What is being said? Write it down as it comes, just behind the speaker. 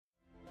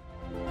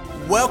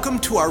Welcome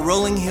to our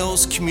Rolling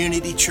Hills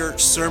Community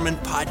Church Sermon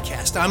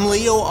Podcast. I'm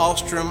Leo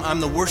Ahlstrom. I'm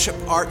the worship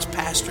arts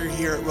pastor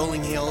here at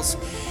Rolling Hills.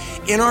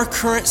 In our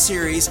current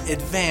series,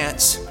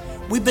 Advance,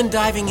 we've been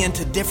diving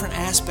into different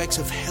aspects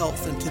of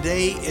health, and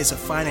today is a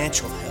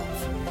financial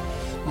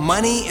health.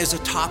 Money is a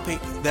topic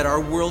that our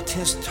world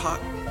tends to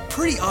talk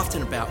pretty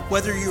often about,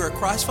 whether you're a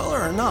Christ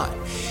follower or not.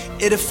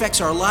 It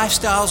affects our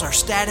lifestyles, our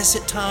status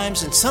at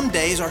times, and some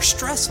days our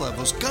stress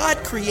levels. God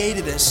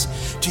created us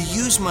to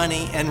use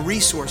money and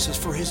resources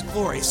for His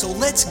glory. So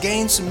let's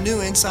gain some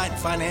new insight in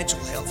financial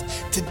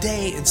health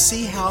today and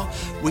see how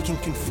we can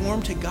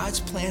conform to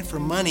God's plan for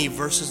money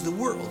versus the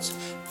world's.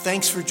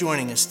 Thanks for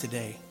joining us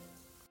today.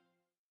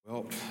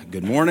 Well,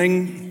 good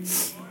morning.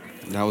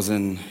 That was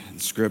in the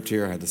script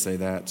here. I had to say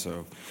that.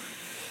 So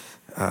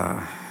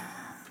I'll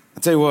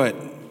tell you what,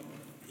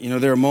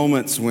 there are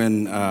moments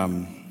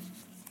when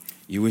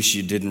you wish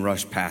you didn't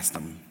rush past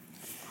them.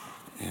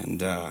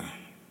 And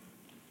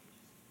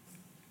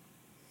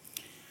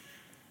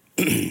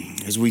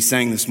as we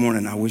sang this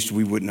morning, I wish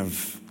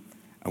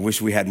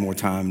we had more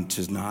time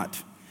to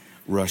not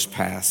rush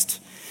past.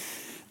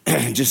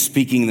 Just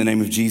speaking in the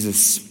name of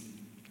Jesus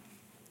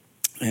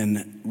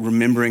and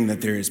remembering that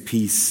there is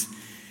peace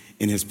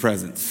in His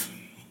presence.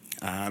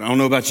 I don't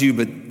know about you,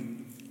 but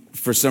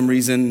for some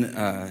reason,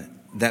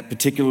 that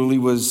particularly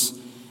was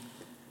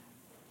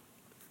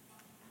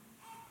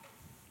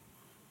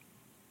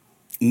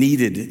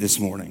needed this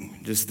morning.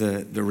 Just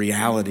the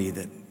reality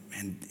that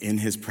in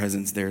His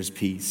presence there's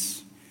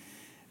peace.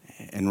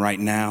 And right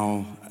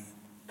now,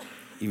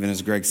 even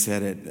as Greg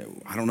said it,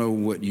 I don't know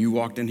what you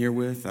walked in here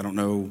with. I don't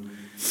know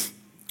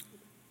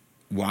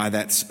why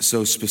that's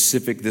so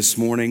specific this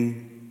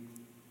morning.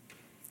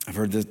 I've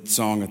heard the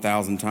song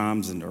 1,000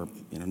 times or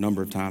a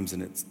number of times,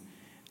 and it's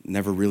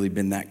never really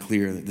been that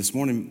clear. That this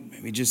morning,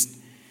 maybe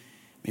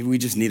we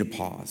just need a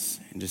pause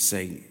and just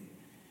say,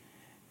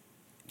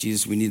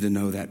 Jesus, we need to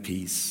know that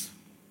peace.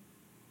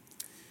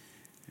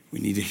 We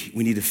need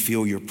to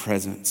feel your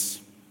presence.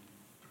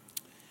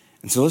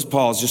 And so let's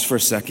pause just for a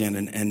second,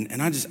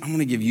 and I'm going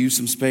to give you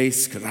some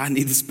space because I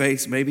need the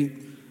space. Maybe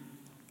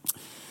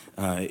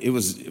it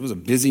was a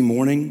busy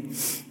morning,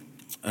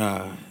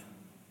 a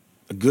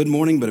good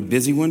morning, but a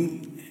busy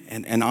one.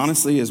 And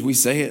honestly, as we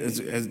say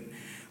it,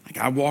 like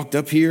I walked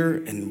up here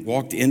and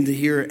walked into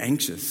here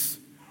anxious,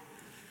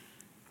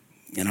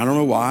 and I don't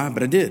know why,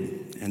 but I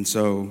did. And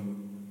so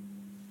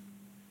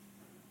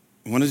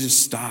I want to just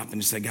stop and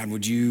just say, God,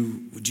 would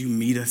you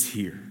meet us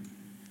here?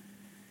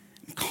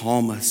 And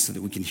calm us so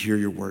that we can hear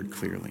your word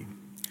clearly.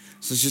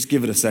 So let's just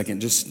give it a second.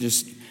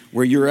 Just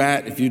where you're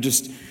at, we're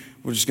just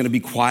going to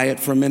be quiet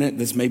for a minute.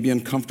 This may be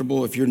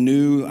uncomfortable. If you're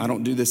new, I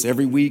don't do this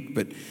every week,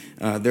 but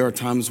there are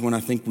times when I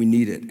think we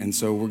need it. And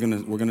so we're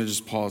gonna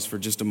just pause for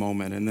just a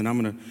moment, and then I'm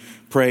gonna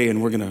pray,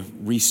 and we're gonna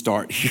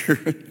restart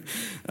here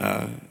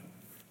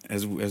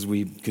as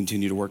we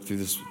continue to work through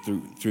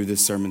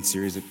this sermon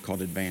series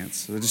called Advance.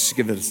 So just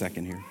give it a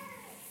second here.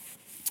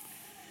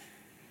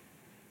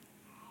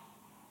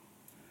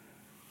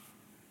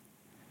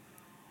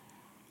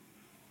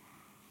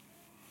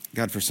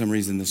 God, for some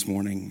reason this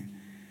morning,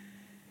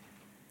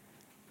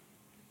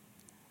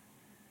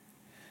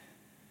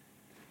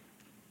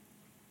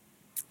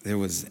 there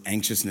was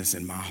anxiousness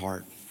in my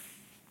heart,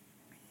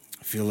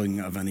 a feeling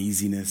of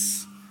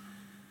uneasiness,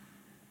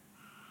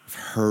 of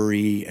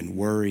hurry and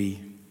worry.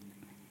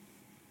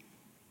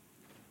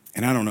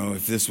 And I don't know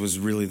if this was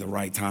really the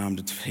right time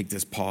to take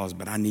this pause,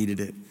 but I needed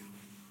it.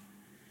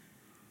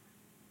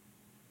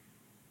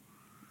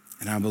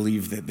 And I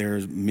believe that there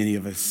are many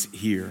of us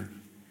here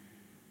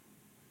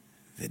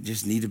that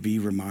just need to be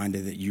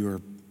reminded that you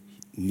are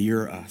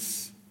near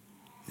us,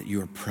 that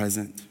you are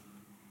present.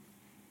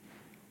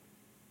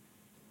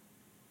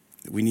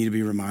 That we need to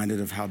be reminded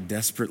of how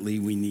desperately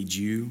we need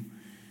you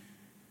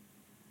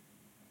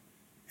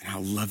and how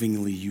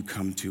lovingly you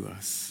come to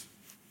us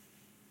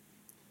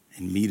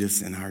and meet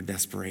us in our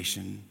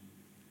desperation.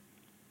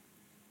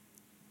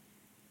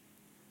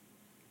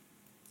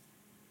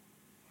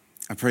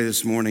 I pray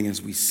this morning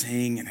as we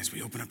sing and as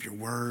we open up your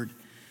word,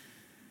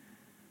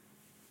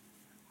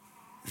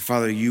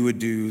 Father, you would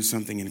do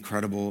something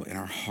incredible in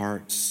our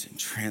hearts and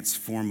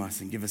transform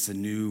us and give us a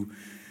new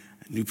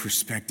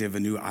perspective, a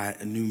new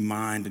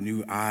mind, a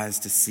new eyes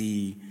to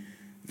see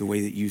the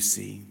way that you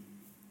see.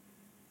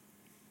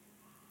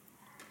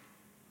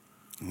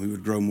 And we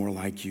would grow more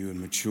like you and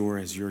mature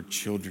as your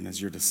children,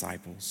 as your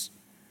disciples.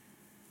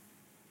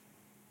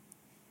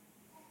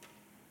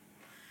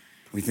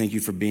 We thank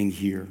you for being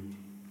here.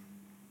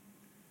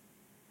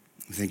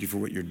 We thank you for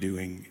what you're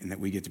doing and that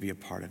we get to be a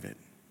part of it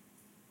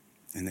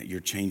and that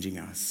you're changing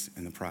us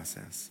in the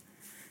process.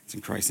 It's in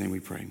Christ's name we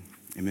pray.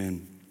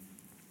 Amen.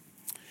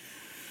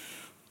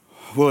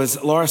 Well, as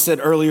Laura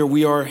said earlier,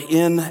 we are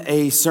in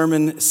a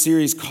sermon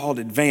series called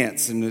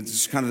Advance, and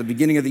it's kind of the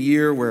beginning of the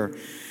year where,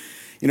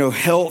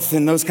 health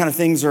and those kind of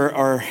things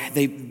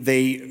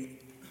they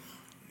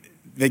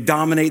They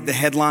dominate the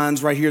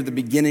headlines right here at the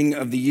beginning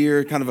of the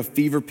year, kind of a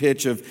fever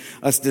pitch of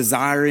us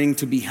desiring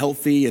to be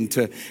healthy and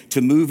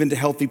to move into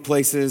healthy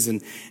places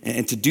and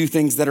to do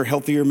things that are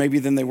healthier maybe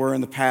than they were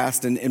in the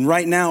past. And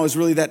right now is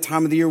really that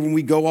time of the year when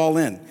we go all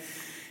in.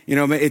 You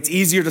know, it's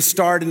easier to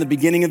start in the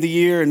beginning of the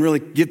year and really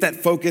get that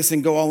focus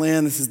and go all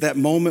in. This is that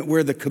moment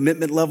where the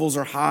commitment levels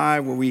are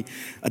high, where we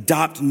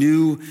adopt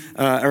new,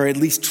 or at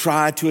least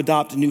try to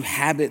adopt new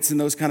habits and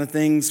those kind of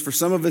things. For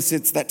some of us,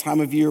 it's that time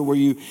of year where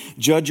you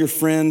judge your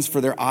friends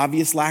for their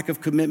obvious lack of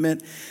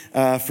commitment,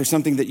 for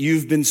something that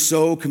you've been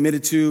so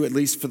committed to, at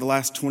least for the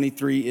last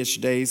 23-ish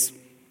days.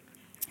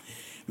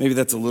 Maybe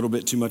that's a little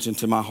bit too much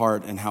into my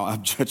heart and how I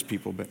judge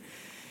people,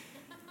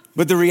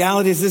 But the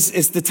reality is this: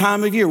 it's the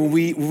time of year where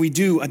we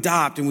do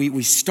adopt and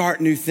we start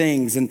new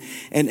things. And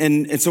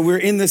so we're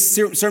in this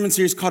sermon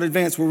series called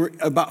Advance, where we're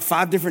about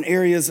 5 different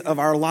areas of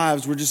our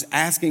lives. We're just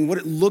asking what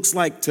it looks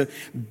like to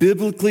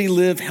biblically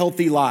live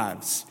healthy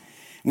lives.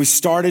 We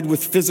started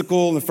with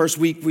physical. In the first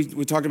week, we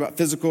talked about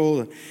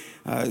physical.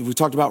 We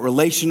talked about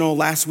relational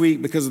last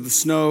week because of the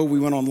snow. We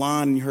went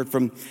online and you heard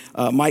from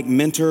Mike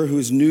Mentor, who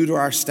is new to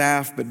our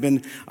staff, but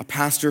been a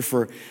pastor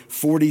for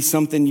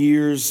 40-something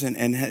years and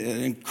an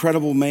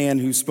incredible man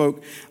who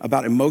spoke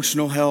about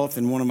emotional health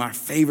and one of my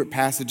favorite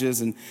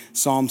passages in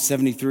Psalm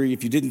 73.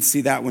 If you didn't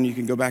see that one, you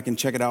can go back and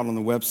check it out on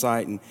the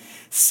website. And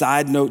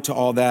side note to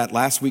all that,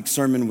 last week's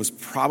sermon was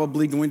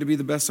probably going to be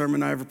the best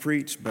sermon I ever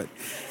preached, but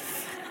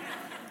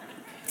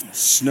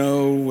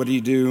snow, what do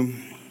you do?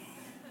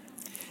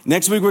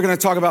 Next week, we're going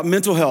to talk about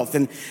mental health.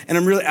 And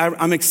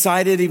I'm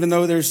excited, even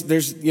though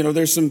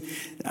there's some,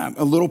 I'm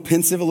a little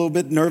pensive, a little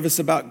bit nervous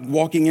about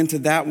walking into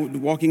that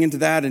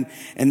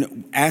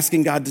and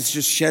asking God to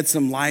just shed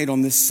some light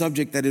on this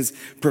subject that is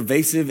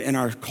pervasive in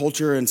our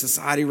culture and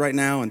society right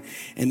now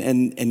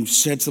and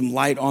shed some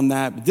light on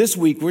that. But this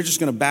week, we're just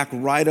going to back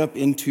right up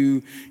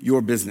into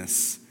your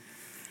business.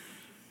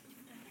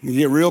 You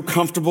get real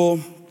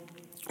comfortable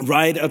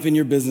right up in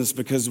your business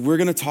because we're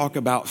going to talk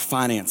about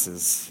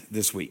finances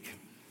this week.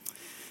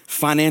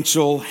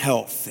 Financial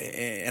health.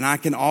 And I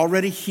can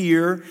already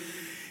hear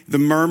the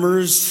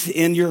murmurs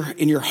in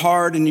your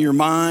heart and in your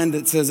mind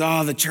that says,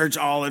 oh, the church,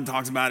 all it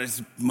talks about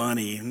is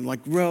money. And like,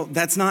 well,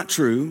 that's not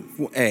true.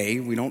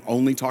 We don't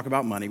only talk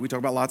about money. We talk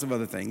about lots of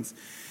other things.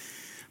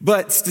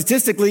 But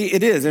statistically,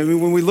 it is. I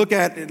mean, when we look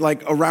at it,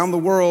 like around the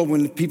world,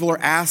 when people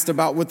are asked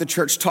about what the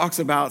church talks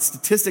about,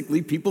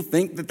 statistically, people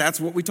think that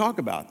that's what we talk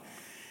about.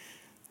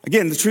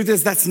 Again, the truth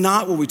is that's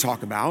not what we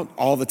talk about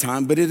all the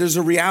time, but it is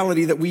a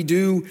reality that we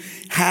do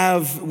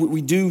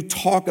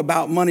talk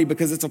about money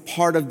because it's a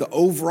part of the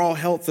overall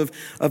health of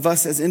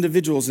us as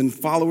individuals and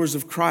followers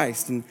of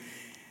Christ. And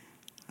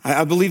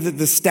I believe that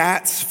the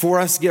stats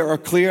for us are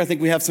clear. I think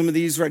we have some of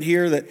these right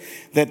here that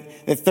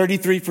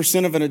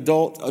 33% of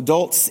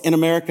adults in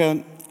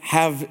America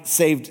have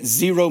saved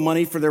zero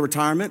money for their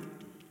retirement.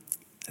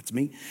 That's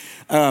me.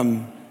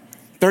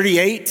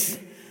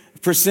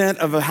 38%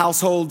 of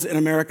households in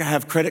America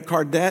have credit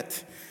card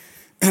debt.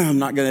 I'm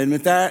not going to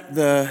admit that.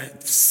 The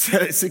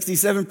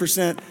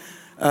 67%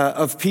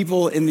 of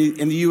people in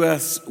the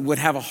U.S. would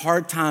have a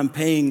hard time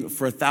paying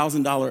for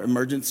 $1,000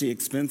 emergency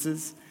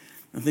expenses.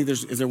 I think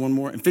is there one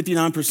more? And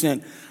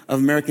 59% of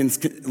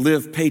Americans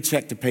live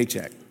paycheck to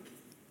paycheck.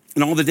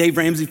 And all the Dave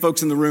Ramsey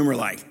folks in the room are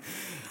like,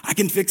 I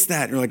can fix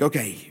that. And you're like,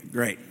 okay,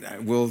 great.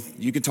 Well,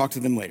 you can talk to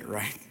them later,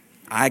 right?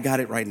 I got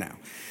it right now.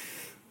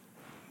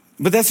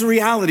 But that's the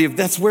reality of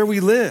that's where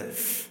we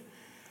live,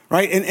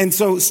 right? And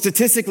so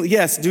statistically,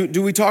 yes,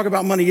 do we talk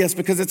about money? Yes,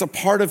 because it's a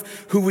part of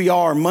who we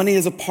are. Money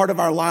is a part of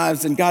our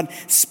lives and God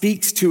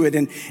speaks to it.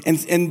 And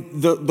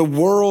the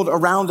world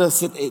around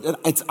us,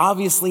 it's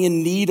obviously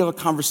in need of a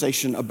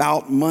conversation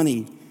about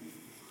money.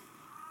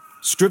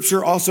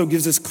 Scripture also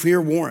gives us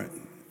clear warrant.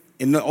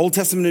 In the Old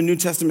Testament and New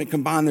Testament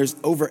combined, there's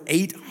over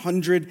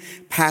 800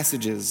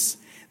 passages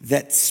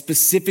that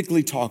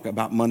specifically talk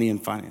about money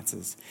and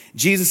finances.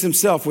 Jesus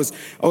himself was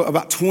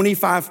about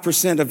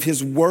 25% of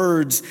his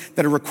words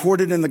that are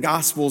recorded in the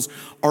Gospels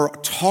are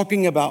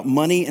talking about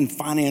money and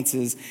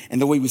finances and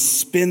the way we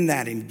spend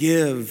that and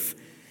give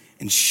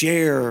and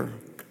share.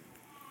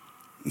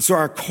 And so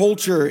our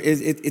culture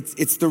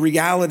it's the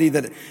reality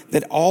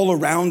that all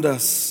around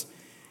us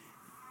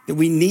that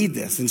we need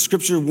this, and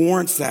Scripture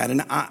warrants that.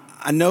 And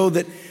I know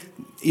that.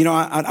 You know,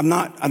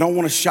 I don't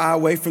want to shy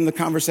away from the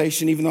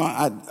conversation, even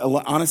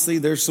though honestly,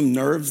 there's some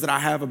nerves that I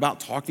have about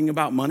talking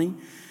about money.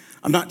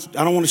 I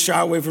don't want to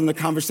shy away from the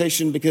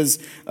conversation because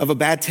of a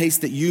bad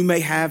taste that you may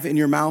have in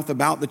your mouth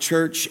about the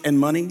church and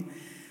money.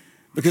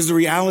 Because the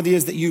reality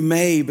is that you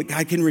may, but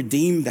God can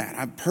redeem that.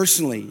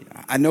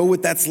 I know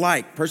what that's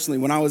like. Personally,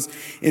 when I was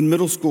in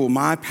middle school,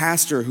 my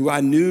pastor, who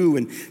I knew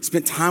and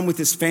spent time with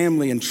his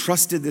family and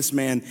trusted this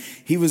man,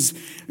 he was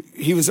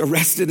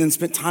arrested and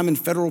spent time in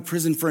federal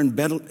prison for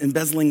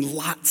embezzling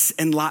lots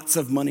and lots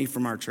of money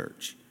from our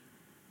church.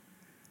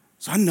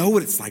 So I know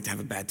what it's like to have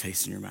a bad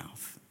taste in your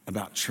mouth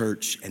about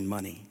church and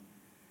money.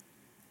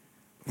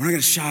 We're not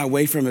going to shy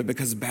away from it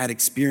because of bad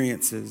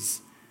experiences.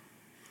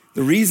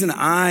 The reason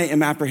I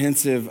am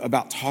apprehensive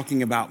about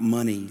talking about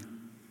money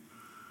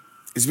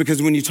is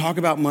because when you talk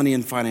about money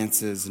and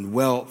finances and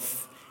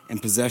wealth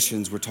and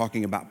possessions, we're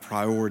talking about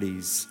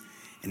priorities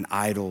and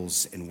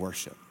idols and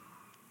worship.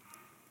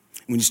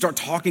 When you start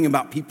talking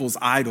about people's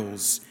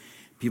idols,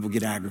 people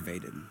get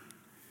aggravated.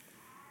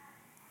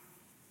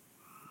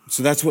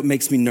 So that's what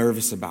makes me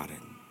nervous about it.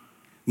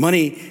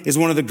 Money is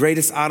one of the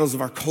greatest idols of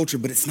our culture,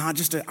 but it's not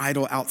just an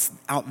idol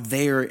out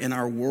there in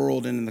our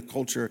world and in the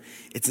culture.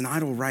 It's an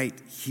idol right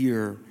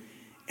here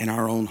in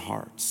our own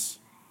hearts.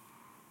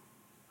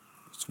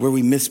 It's where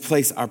we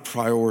misplace our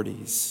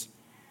priorities.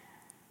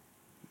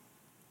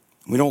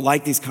 We don't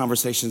like these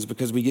conversations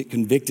because we get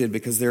convicted,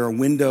 because they're a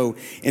window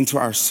into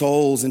our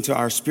souls, into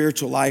our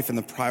spiritual life and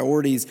the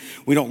priorities.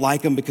 We don't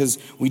like them because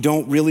we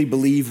don't really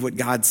believe what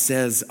God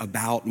says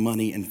about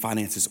money and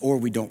finances, or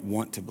we don't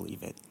want to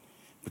believe it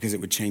because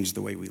it would change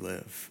the way we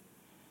live.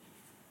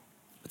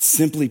 But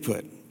simply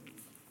put,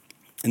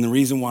 and the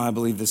reason why I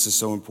believe this is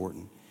so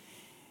important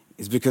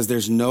is because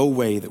there's no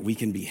way that we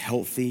can be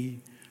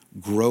healthy,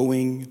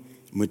 growing,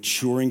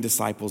 maturing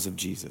disciples of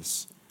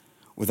Jesus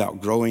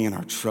without growing in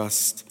our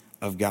trust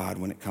of God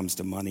when it comes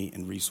to money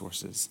and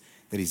resources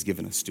that he's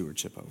given us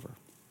stewardship over.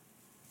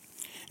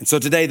 And so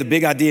today, the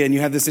big idea, and you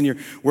have this in your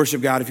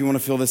worship guide if you want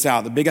to fill this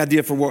out, the big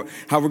idea for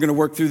how we're going to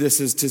work through this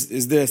is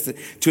this: that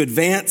to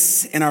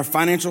advance in our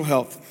financial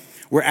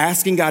health, we're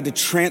asking God to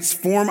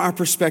transform our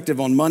perspective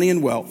on money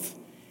and wealth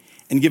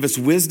and give us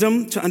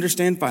wisdom to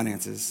understand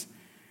finances,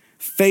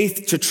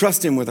 faith to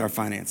trust him with our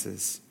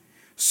finances,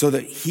 so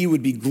that he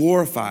would be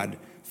glorified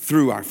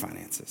through our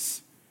finances.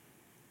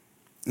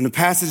 And the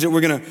passage that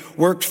we're going to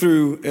work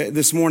through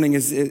this morning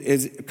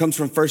comes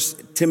from 1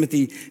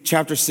 Timothy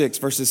chapter 6,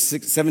 verses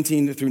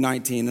 17 through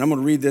 19. And I'm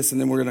going to read this,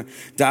 and then we're going to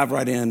dive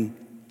right in,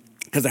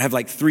 because I have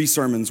like 3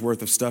 sermons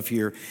worth of stuff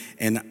here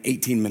and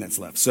 18 minutes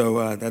left.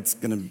 So that's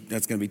going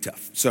to be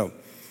tough. So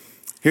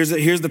here's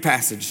the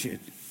passage,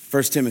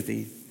 1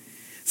 Timothy.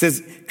 It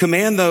says,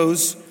 "Command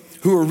those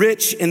who are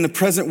rich in the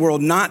present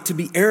world not to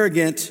be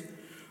arrogant,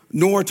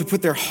 nor to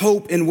put their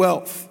hope in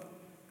wealth,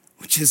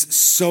 which is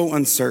so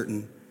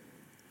uncertain,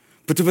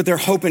 but to put their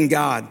hope in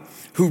God,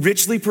 who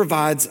richly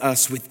provides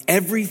us with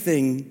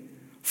everything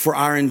for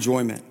our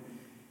enjoyment."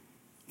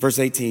 Verse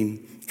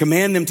 18,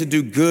 "Command them to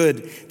do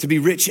good, to be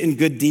rich in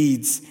good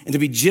deeds, and to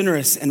be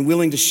generous and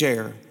willing to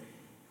share.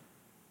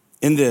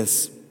 In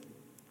this,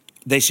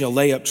 they shall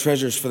lay up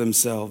treasures for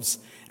themselves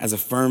as a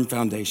firm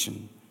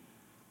foundation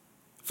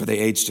for the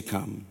age to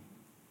come,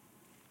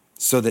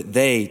 so that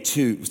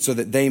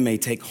they may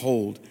take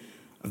hold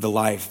of the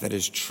life that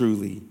is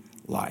truly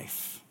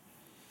life."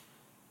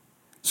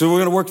 So we're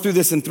going to work through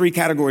this in 3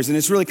 categories, and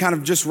it's really kind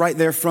of just right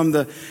there from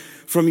the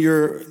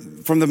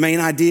main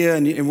idea,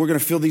 and we're going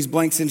to fill these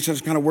blanks in,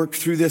 just kind of work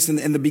through this.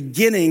 And the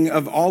beginning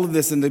of all of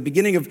this, and the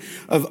beginning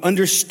of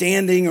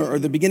understanding, or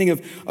the beginning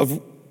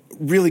of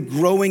really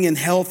growing in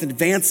health,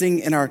 advancing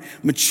in our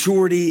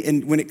maturity,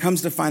 and when it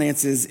comes to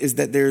finances, is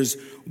that there's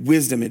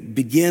wisdom. It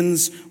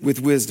begins with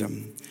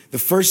wisdom. The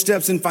first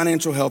steps in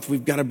financial health,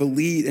 we've got to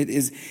believe it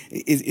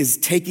is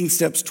taking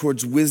steps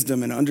towards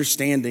wisdom and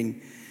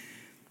understanding.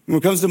 When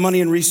it comes to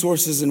money and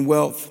resources and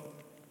wealth,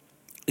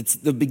 it's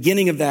the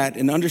beginning of that,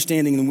 and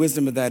understanding and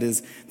wisdom of that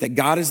is that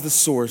God is the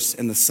source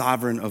and the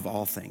sovereign of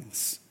all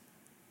things.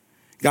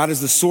 God is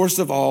the source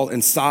of all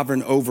and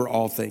sovereign over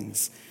all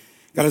things.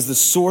 God is the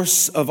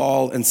source of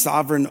all and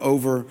sovereign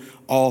over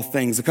all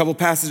things. A couple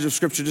passages of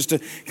scripture just to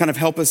kind of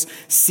help us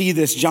see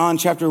this. John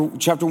chapter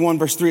 1,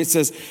 verse 3, it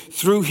says,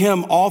 "Through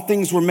him all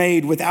things were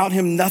made. Without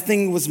him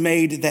nothing was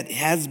made that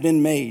has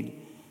been made."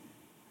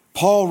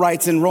 Paul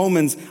writes in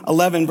Romans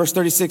 11, verse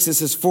 36, it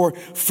says, "For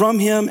from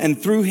him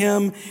and through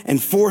him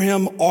and for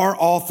him are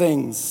all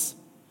things.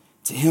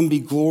 To him be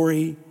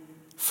glory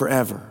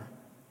forever.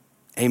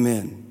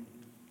 Amen."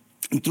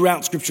 And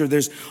throughout Scripture,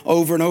 there's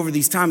over and over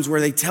these times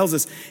where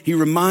he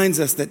reminds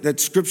us that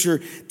Scripture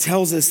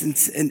tells us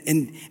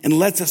and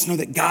lets us know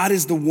that God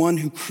is the one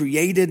who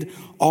created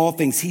all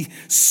things. He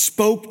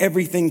spoke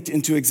everything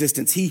into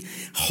existence. He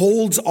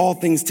holds all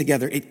things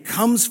together. It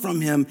comes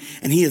from him,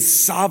 and he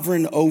is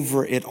sovereign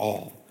over it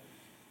all.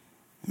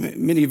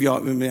 Many of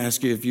y'all, let me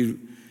ask you if you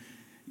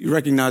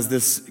recognize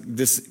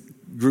this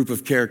group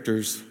of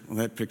characters. Well,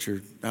 that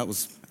picture,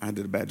 I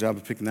did a bad job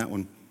of picking that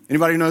one.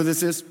 Anybody know who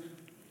this is?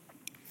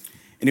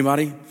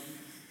 Anybody?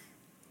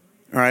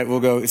 All right,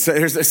 we'll go. So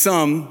here's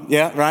some,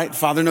 yeah, right?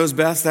 Father Knows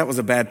Best. That was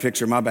a bad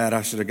picture. My bad.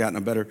 I should have gotten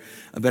a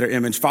better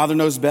image. Father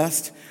Knows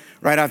Best,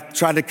 right? I've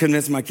tried to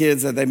convince my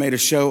kids that they made a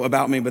show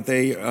about me, but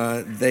they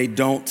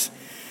don't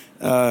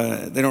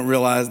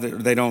realize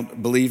that they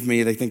don't believe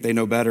me. They think they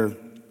know better.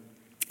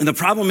 And the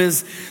problem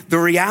is, the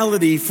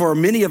reality for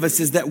many of us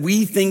is that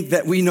we think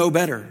that we know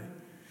better.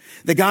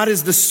 That God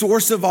is the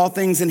source of all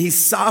things and he's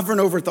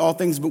sovereign over all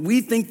things, but we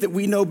think that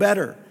we know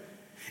better.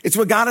 It's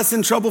what got us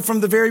in trouble from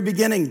the very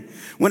beginning.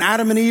 When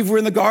Adam and Eve were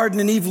in the garden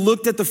and Eve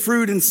looked at the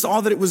fruit and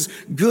saw that it was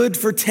good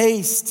for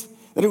taste,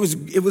 that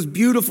it was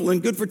beautiful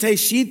and good for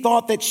taste, she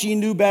thought that she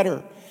knew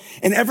better.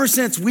 And ever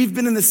since, we've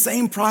been in the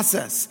same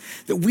process,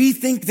 that we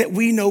think that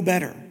we know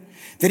better.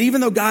 That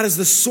even though God is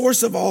the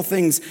source of all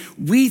things,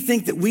 we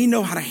think that we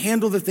know how to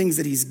handle the things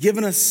that he's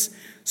given us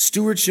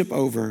stewardship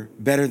over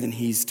better than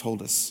he's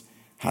told us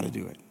how to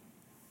do it.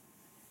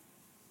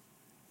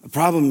 The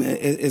problem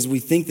is as we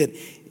think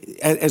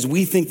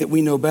that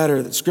we know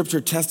better, that Scripture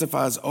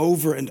testifies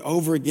over and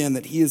over again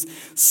that he is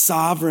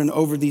sovereign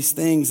over these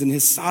things. And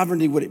his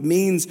sovereignty, what it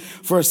means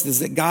for us is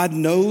that God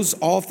knows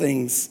all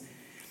things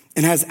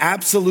and has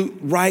absolute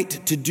right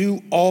to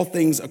do all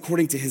things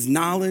according to his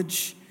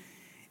knowledge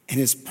and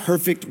his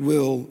perfect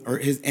will,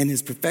 and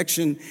his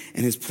perfection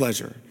and his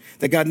pleasure.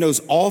 That God knows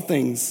all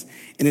things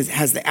and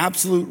has the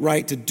absolute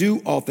right to do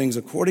all things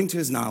according to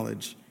his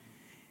knowledge,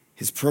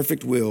 his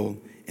perfect will,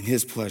 and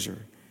his pleasure.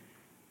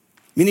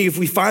 Meaning if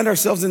we find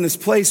ourselves in this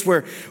place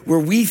where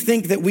we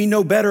think that we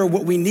know better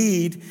what we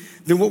need,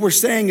 then what we're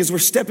saying is we're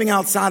stepping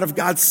outside of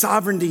God's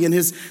sovereignty and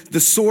the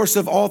source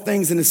of all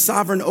things and his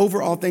sovereign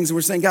over all things. And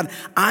we're saying, God,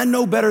 I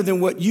know better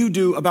than what you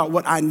do about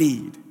what I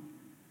need.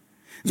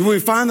 So when we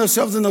find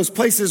ourselves in those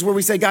places where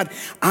we say, God,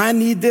 I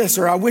need this,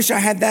 or I wish I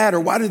had that,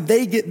 or why did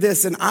they get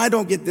this and I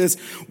don't get this?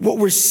 What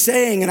we're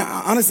saying, and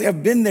honestly,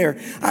 I've been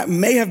there. I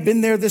may have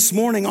been there this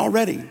morning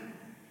already.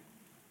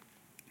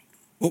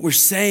 What we're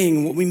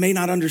saying, what we may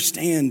not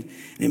understand,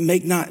 and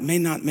it may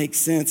not make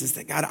sense, is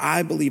that, God,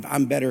 I believe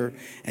I'm better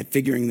at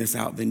figuring this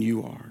out than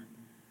you are.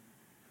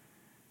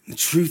 And the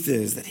truth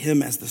is that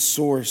him as the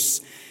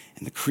source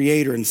and the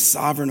creator and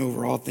sovereign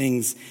over all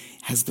things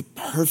has the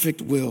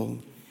perfect will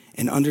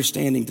and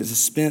understanding to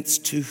dispense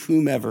to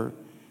whomever,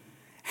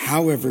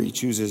 however he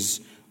chooses,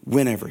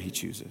 whenever he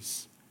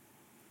chooses.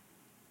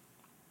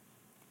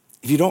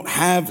 If you don't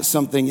have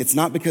something, it's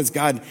not because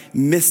God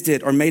missed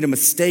it or made a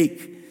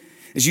mistake.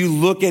 As you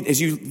look at, as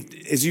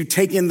you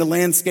take in the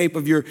landscape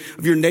of your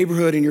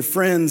neighborhood and your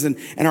friends and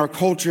our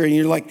culture, and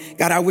you're like,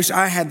 God, I wish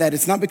I had that.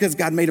 It's not because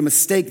God made a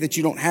mistake that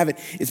you don't have it.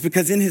 It's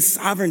because in his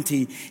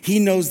sovereignty, he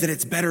knows that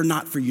it's better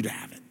not for you to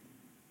have it.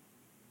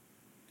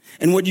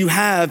 And what you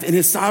have in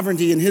his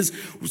sovereignty and his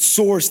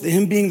source,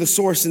 him being the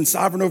source and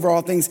sovereign over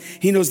all things,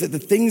 he knows that the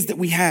things that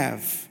we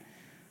have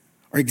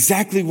are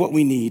exactly what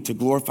we need to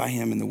glorify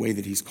him in the way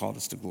that he's called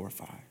us to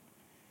glorify.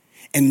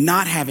 And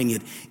not having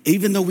it,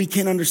 even though we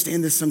can't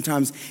understand this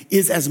sometimes,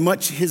 is as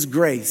much his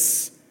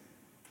grace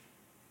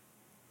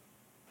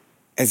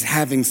as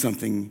having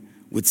something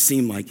would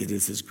seem like it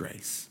is his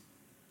grace.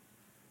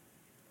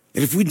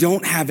 That if we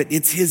don't have it,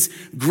 it's his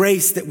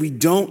grace that we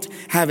don't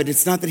have it.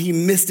 It's not that he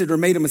missed it or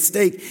made a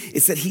mistake.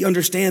 It's that he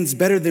understands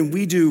better than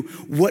we do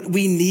what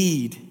we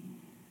need,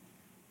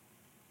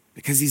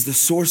 because he's the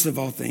source of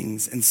all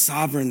things and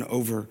sovereign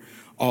over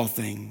all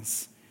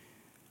things.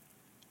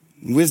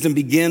 Wisdom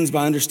begins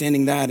by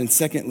understanding that. And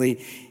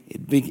secondly,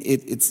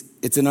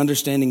 it's an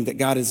understanding that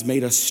God has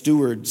made us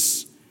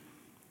stewards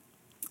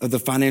of the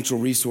financial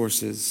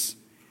resources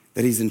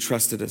that he's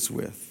entrusted us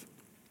with.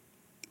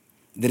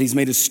 That he's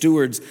made us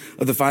stewards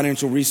of the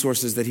financial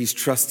resources that he's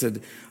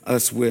trusted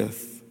us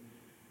with.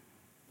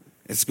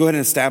 Let's go ahead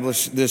and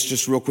establish this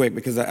just real quick,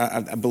 because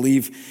I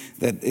believe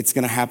that it's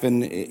going to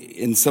happen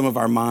in some of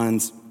our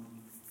minds.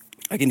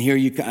 I can hear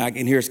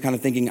us kind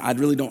of thinking, I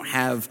really don't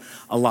have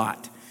a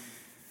lot.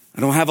 I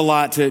don't have a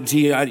lot to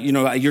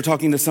you're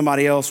talking to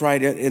somebody else,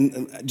 right?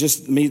 And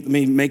just let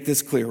me make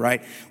this clear,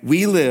 right?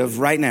 We live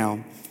right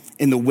now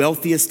in the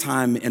wealthiest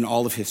time in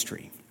all of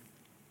history.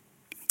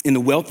 In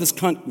the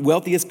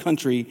wealthiest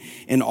country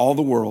in all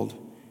the world.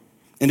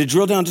 And to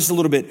drill down just a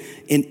little bit,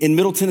 in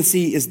Middle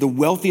Tennessee is the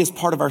wealthiest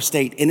part of our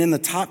state, and in the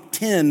top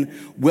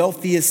 10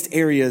 wealthiest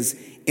areas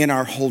in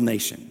our whole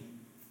nation.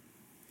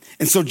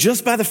 And so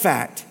just by the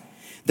fact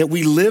that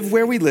we live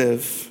where we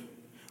live,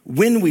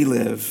 when we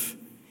live,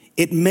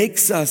 it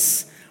makes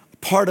us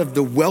part of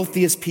the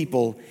wealthiest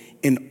people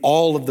in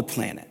all of the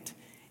planet,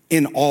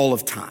 in all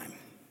of time.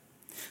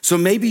 So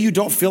maybe you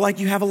don't feel like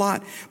you have a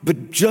lot,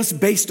 but just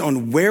based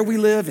on where we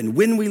live and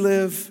when we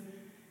live,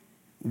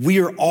 we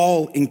are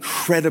all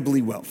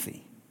incredibly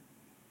wealthy.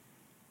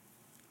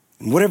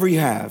 And whatever you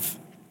have,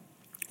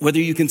 whether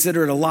you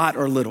consider it a lot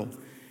or little,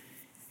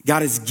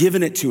 God has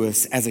given it to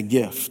us as a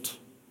gift.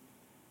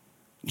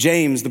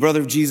 James, the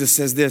brother of Jesus,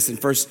 says this in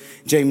 1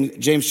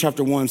 James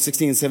chapter 1,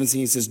 16 and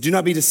 17. He says, "Do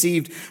not be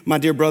deceived, my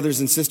dear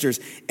brothers and sisters.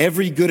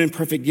 Every good and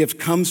perfect gift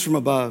comes from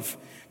above,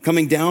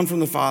 coming down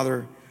from the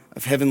Father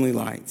of heavenly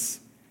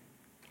lights,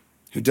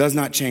 who does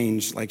not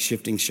change like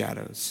shifting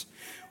shadows."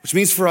 Which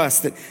means for us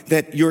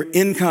that your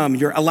income,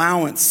 your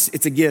allowance,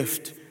 it's a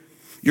gift.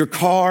 Your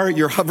car,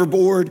 your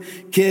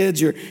hoverboard,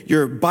 kids,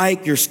 your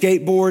bike, your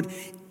skateboard,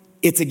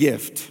 it's a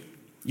gift.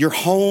 Your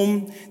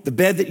home, the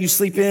bed that you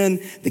sleep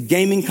in, the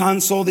gaming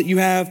console that you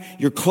have,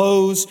 your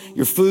clothes,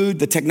 your food,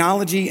 the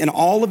technology, and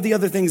all of the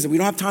other things that we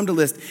don't have time to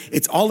list,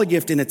 it's all a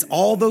gift. And it's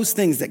all those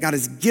things that God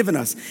has given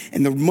us,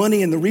 and the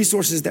money and the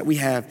resources that we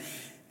have,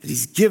 that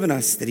he's given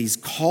us, that he's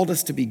called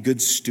us to be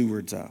good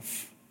stewards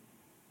of,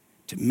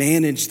 to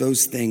manage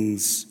those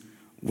things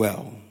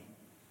well.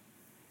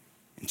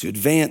 And to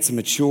advance a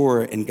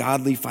mature and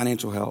godly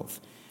financial health,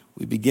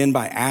 we begin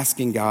by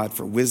asking God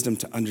for wisdom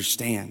to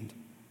understand.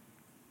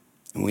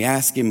 And we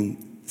ask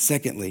him,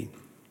 secondly,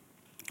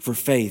 for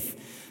faith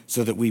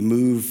so that we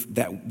move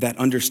that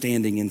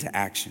understanding into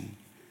action.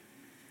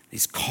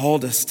 He's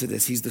called us to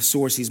this. He's the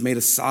source. He's made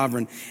us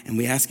sovereign. And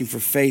we ask him for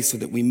faith so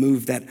that we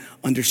move that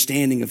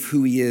understanding of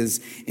who he is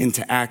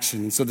into action.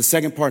 And so the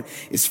second part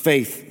is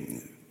faith.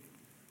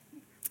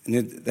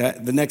 And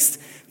the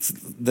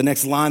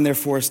next line there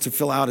for us to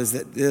fill out is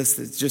that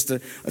it's just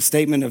a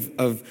statement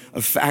of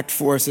fact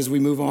for us as we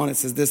move on. It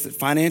says this, that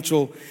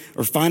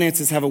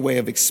finances have a way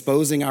of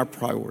exposing our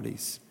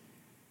priorities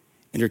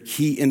and are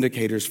key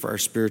indicators for our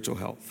spiritual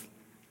health.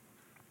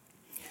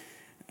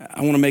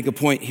 I want to make a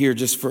point here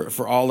just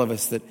for all of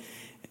us that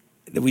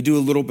we do a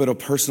little bit of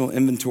personal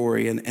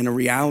inventory and a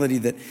reality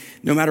that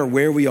no matter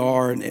where we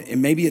are,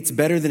 and maybe it's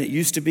better than it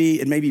used to be,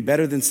 it may be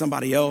better than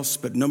somebody else,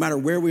 but no matter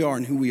where we are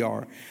and who we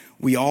are,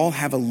 we all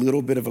have a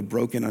little bit of a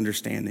broken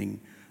understanding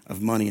of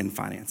money and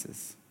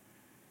finances.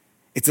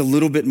 It's a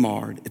little bit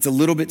marred. It's a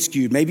little bit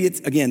skewed. Maybe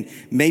it's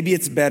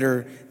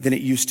better than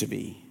it used to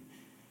be.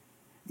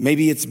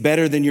 Maybe it's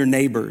better than your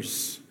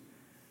neighbors.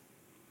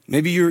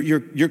 Maybe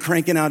you're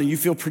cranking out and you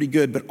feel pretty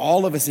good, but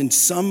all of us in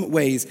some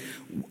ways,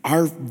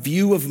 our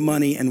view of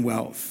money and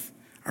wealth,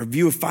 our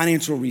view of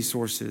financial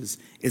resources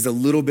is a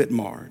little bit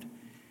marred.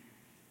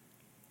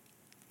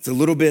 It's a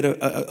little bit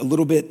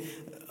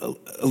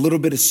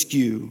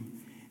askew.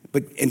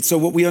 And so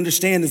what we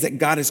understand is that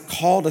God has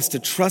called us to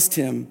trust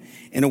him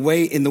in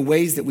the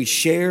ways that we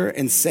share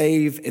and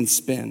save and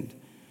spend.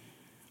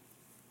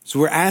 So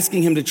we're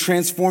asking him to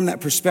transform that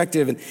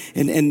perspective.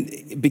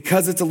 And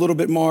because it's a little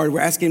bit marred,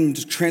 we're asking him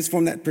to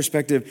transform that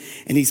perspective.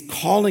 And he's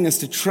calling us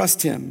to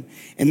trust him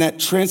in that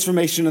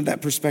transformation of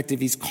that perspective.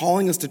 He's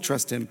calling us to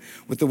trust him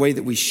with the way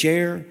that we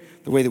share,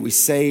 the way that we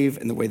save,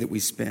 and the way that we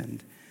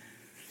spend.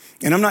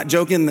 And I'm not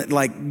joking that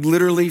like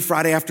literally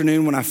Friday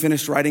afternoon when I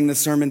finished writing this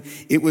sermon,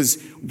 it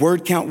was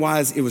word count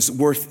wise, it was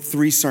worth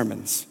 3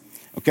 sermons.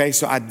 Okay,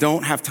 so I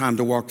don't have time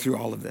to walk through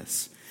all of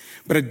this.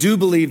 But I do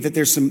believe that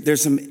there's some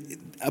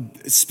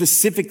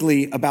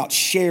specifically about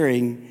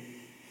sharing,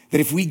 that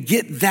if we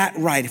get that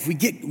right, if we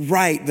get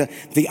right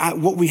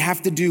what we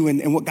have to do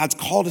and what God's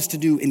called us to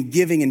do in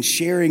giving and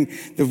sharing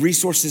the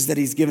resources that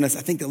he's given us, I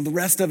think the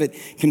rest of it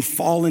can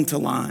fall into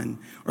line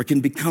or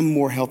can become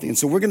more healthy. And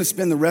so we're going to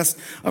spend the rest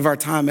of our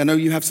time. I know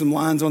you have some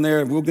lines on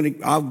there.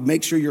 I'll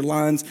make sure your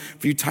lines,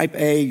 for you type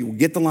A, you'll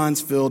get the lines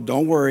filled.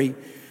 Don't worry.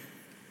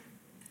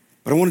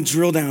 But I want to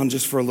drill down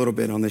just for a little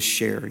bit on this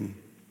sharing.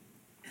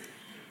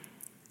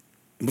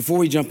 Before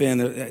we jump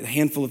in, a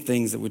handful of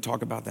things that we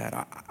talk about that.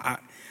 I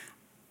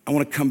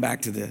want to come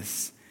back to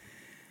this.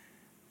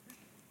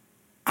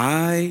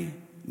 I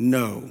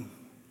know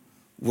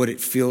what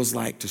it feels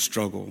like to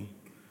struggle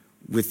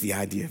with the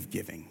idea of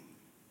giving.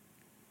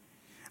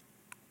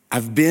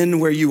 I've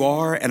been where you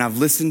are, and I've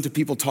listened to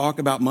people talk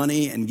about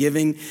money and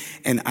giving,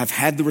 and I've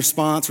had the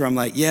response where I'm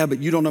like, yeah, but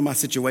you don't know my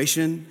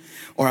situation.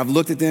 Or I've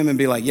looked at them and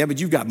be like, yeah, but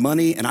you've got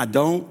money and I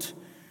don't.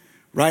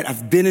 Right?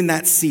 I've been in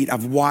that seat.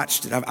 I've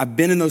watched it. I've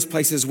been in those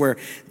places where,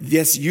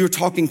 yes, you're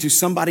talking to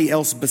somebody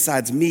else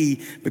besides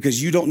me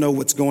because you don't know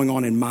what's going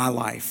on in my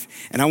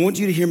life. And I want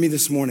you to hear me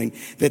this morning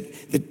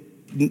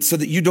so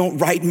that you don't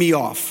write me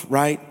off,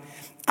 right?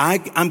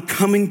 I'm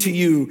coming to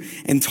you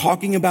and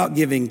talking about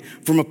giving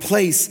from a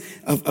place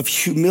of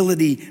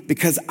humility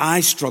because I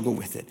struggle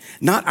with it.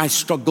 Not I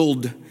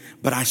struggled,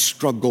 but I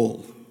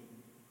struggle.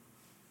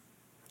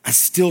 I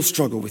still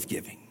struggle with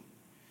giving.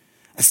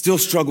 I still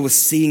struggle with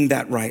seeing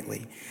that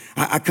rightly.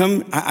 I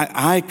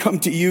come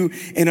to you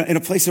in a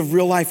place of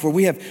real life where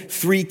we have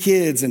 3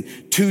 kids and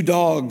 2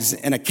 dogs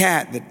and a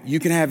cat that you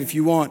can have if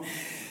you want.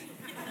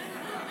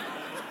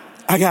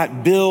 I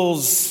got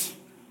bills.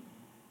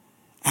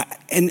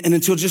 And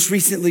until just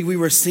recently, we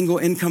were a single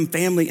income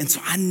family. And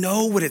so I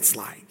know what it's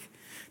like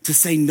to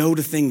say no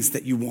to things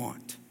that you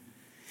want.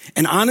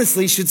 And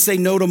honestly, should say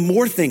no to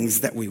more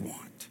things that we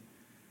want.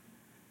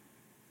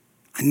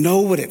 I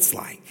know what it's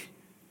like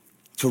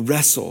to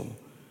wrestle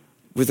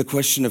with the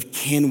question of,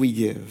 can we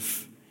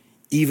give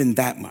even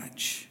that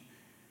much?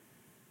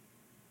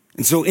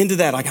 And so into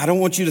that, like, I don't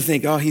want you to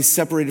think, oh, he's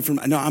separated from,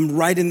 no, I'm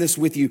right in this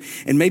with you.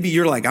 And maybe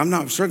you're like, I'm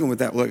not struggling with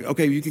that. Look,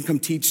 okay, you can come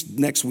teach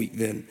next week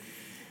then.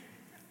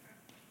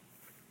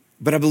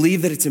 But I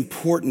believe that it's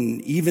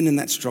important, even in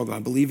that struggle, I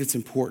believe it's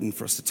important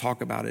for us to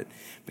talk about it,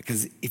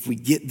 because if we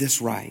get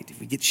this right, if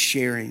we get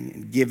sharing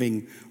and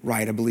giving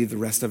right, I believe the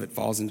rest of it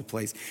falls into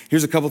place.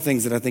 Here's a couple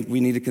things that I think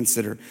we need to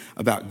consider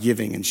about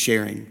giving and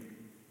sharing.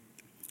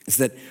 Is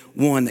that,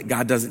 one, that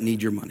God doesn't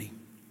need your money.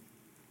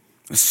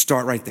 Let's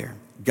start right there.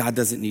 God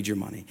doesn't need your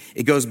money.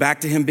 It goes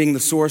back to him being the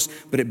source,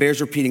 but it bears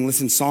repeating.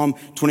 Listen, Psalm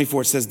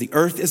 24 says, the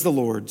earth is the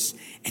Lord's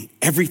and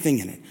everything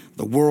in it,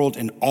 the world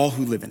and all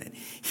who live in it.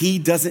 He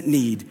doesn't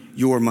need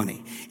your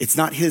money. It's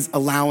not his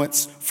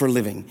allowance for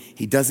living.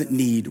 He doesn't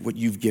need what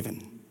you've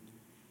given.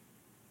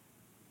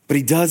 But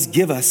he does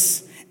give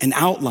us an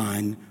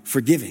outline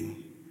for giving.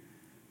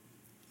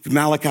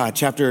 Malachi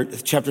chapter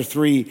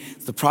 3,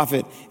 the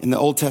prophet in the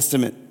Old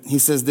Testament, he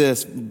says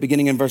this,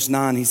 beginning in verse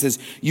 9, he says,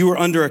 you are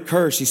under a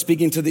curse. He's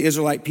speaking to the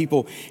Israelite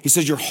people. He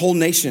says, your whole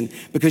nation,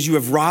 because you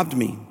have robbed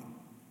me.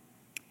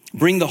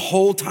 Bring the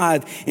whole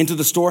tithe into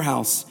the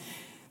storehouse,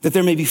 that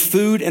there may be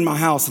food in my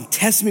house, and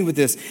test me with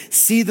this.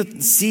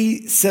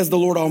 See, says the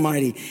Lord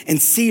Almighty,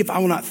 and see if I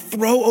will not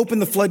throw open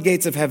the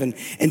floodgates of heaven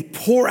and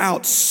pour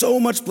out so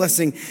much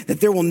blessing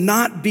that there will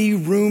not be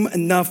room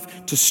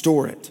enough to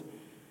store it.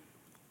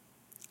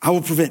 I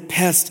will prevent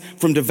pests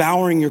from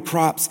devouring your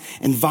crops,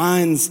 and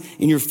vines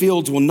in your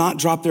fields will not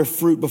drop their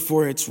fruit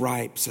before it's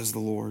ripe, says the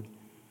Lord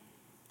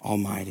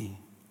Almighty.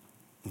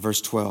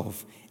 Verse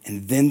 12,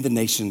 and then the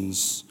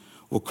nations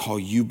will call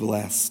you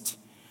blessed,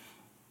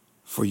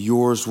 for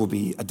yours will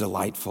be a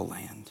delightful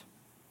land,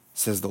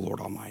 says the Lord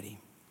Almighty.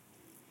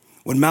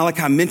 What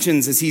Malachi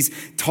mentions as he's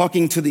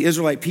talking to the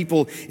Israelite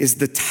people is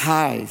the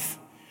tithe,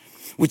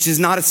 which is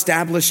not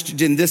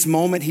established in this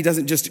moment. He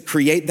doesn't just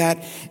create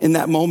that in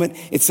that moment.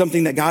 It's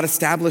something that God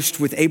established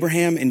with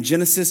Abraham in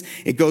Genesis.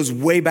 It goes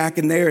way back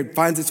in there. It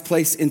finds its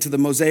place into the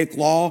Mosaic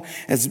law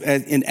as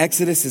in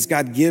Exodus, as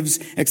God gives,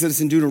 Exodus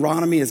and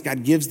Deuteronomy, as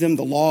God gives them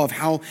the law of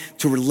how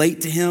to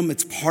relate to him.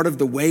 It's part of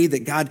the way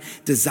that God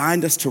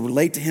designed us to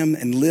relate to him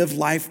and live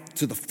life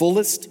to the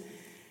fullest,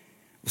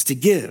 was to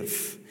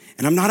give.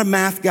 And I'm not a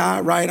math guy,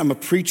 right? I'm a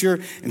preacher,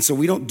 and so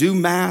we don't do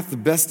math. The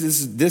best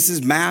is, this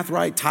is math,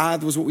 right?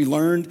 Tithe was what we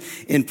learned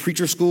in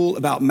preacher school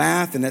about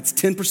math, and that's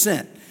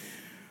 10%,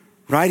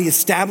 right? He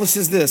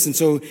establishes this. And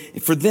so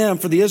for them,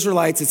 for the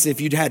Israelites, it's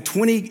if you had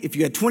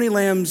 20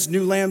 lambs,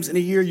 new lambs in a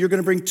year, you're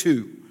going to bring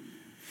 2.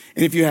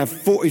 And if you had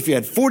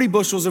 40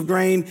 bushels of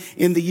grain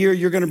in the year,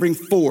 you're going to bring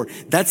 4.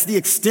 That's the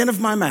extent of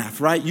my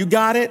math, right? You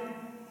got it?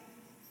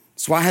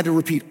 So I had to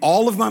repeat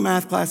all of my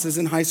math classes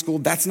in high school.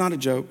 That's not a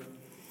joke.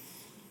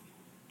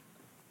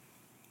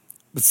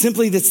 But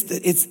simply,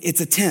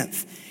 it's a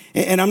tenth.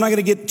 And I'm not going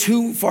to get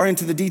too far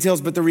into the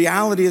details, but the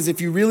reality is,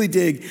 if you really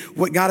dig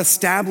what God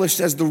established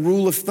as the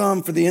rule of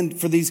thumb for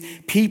these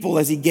people,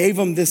 as he gave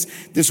them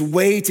this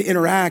way to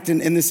interact,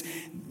 and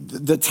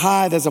the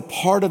tithe as a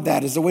part of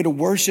that, as a way to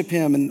worship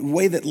him and the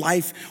way that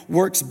life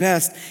works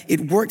best,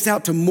 it works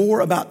out to more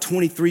about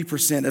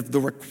 23% of the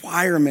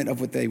requirement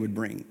of what they would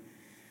bring.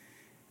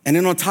 And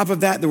then on top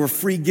of that, there were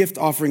free gift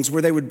offerings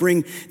where they would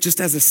bring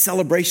just as a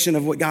celebration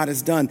of what God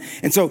has done.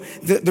 And so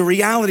the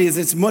reality is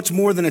it's much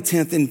more than a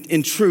tenth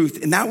in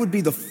truth, and that would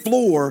be the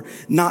floor,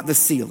 not the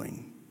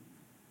ceiling.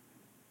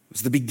 It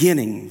was the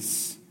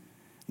beginnings,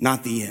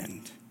 not the end.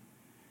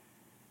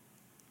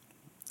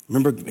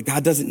 Remember,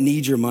 God doesn't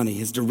need your money.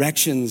 His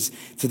directions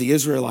to the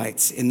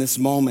Israelites in this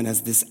moment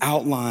as this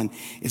outline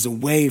is a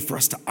way for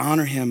us to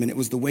honor him. And it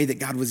was the way that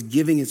God was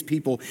giving his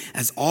people,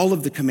 as all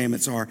of the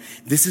commandments are.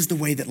 This is the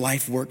way that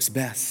life works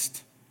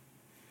best.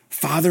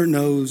 Father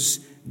knows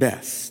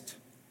best.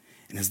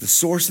 And as the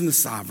source and the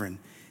sovereign,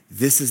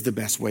 this is the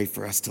best way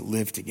for us to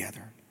live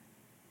together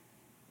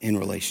in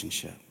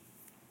relationship.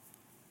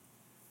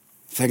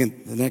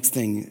 Second, the next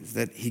thing is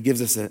that he gives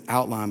us an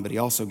outline, but he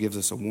also gives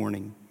us a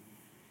warning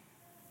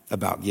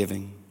about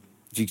giving.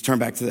 If you turn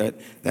back to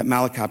that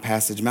Malachi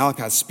passage,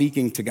 Malachi is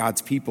speaking to God's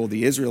people,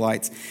 the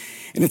Israelites,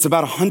 and it's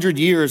about 100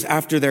 years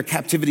after their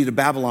captivity to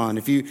Babylon.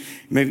 If you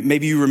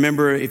maybe you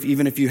remember,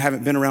 even if you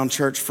haven't been around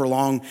church for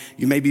long,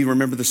 you maybe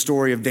remember the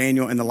story of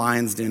Daniel and the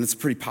lion's den. It's a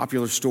pretty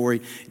popular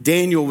story.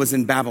 Daniel was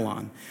in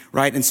Babylon,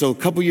 right? And so a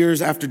couple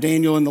years after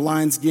Daniel in the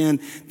lion's den,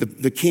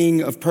 the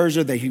king of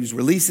Persia, he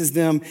releases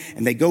them,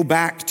 and they go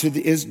back to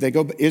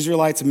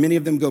Israelites, and many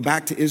of them go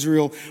back to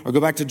Israel or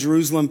go back to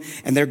Jerusalem,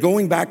 and they're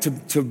going back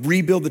to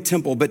rebuild the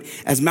temple. But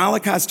as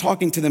Malachi is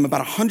talking to them about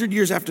 100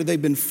 years after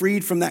they've been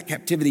freed from that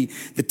captivity,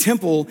 the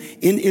temple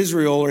in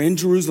Israel or in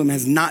Jerusalem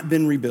has not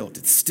been rebuilt.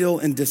 It's still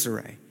in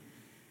disarray.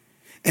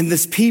 And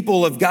this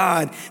people of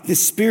God,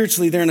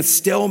 spiritually, they're in a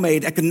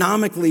stalemate.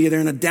 Economically,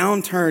 they're in a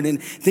downturn,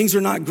 and things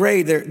are not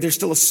great. They're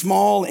still a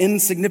small,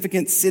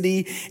 insignificant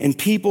city, and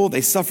people,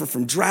 they suffer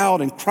from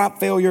drought and crop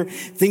failure.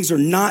 Things are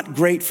not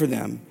great for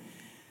them.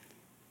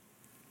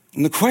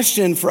 And the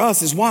question for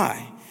us is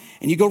why?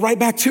 And you go right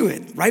back to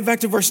it, right back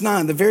to verse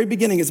 9, the very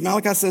beginning, as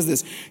Malachi says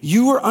this: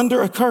 you are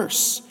under a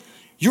curse,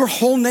 your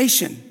whole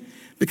nation,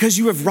 because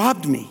you have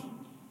robbed me.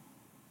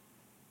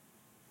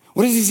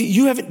 What does he say?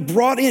 You have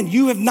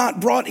not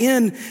brought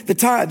in the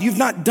tithe. You've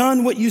not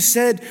done what you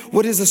said,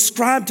 what is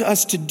ascribed to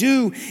us to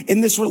do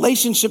in this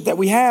relationship that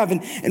we have.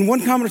 And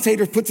one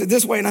commentator puts it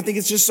this way, and I think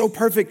it's just so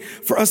perfect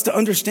for us to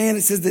understand.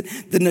 It says that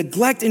the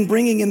neglect in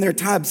bringing in their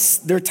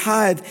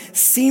tithe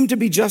seemed to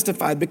be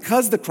justified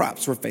because the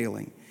crops were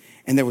failing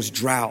and there was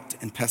drought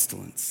and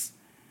pestilence.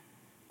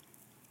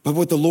 But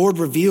what the Lord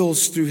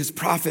reveals through his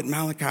prophet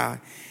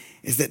Malachi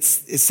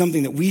is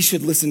something that we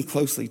should listen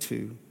closely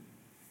to.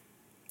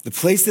 The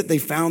place that they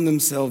found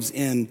themselves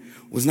in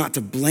was not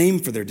to blame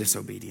for their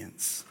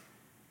disobedience.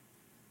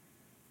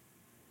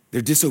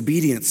 Their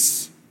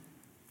disobedience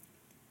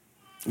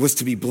was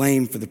to be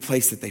blamed for the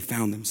place that they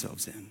found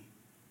themselves in.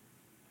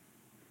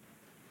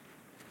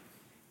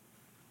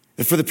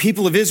 That for the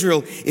people of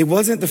Israel, it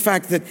wasn't the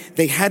fact that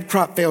they had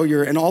crop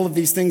failure and all of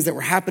these things that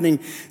were happening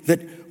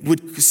that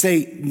would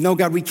say, no,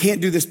 God, we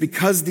can't do this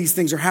because these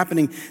things are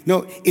happening.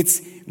 No,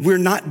 it's we're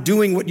not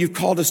doing what you've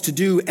called us to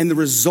do, and the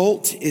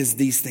result is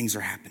these things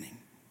are happening.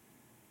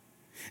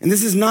 And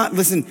this is not,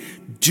 listen,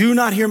 do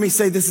not hear me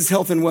say this is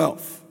health and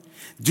wealth.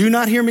 Do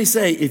not hear me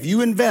say, if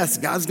you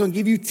invest, God's going to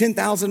give you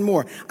 10,000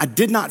 more. I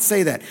did not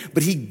say that,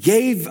 but he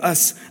gave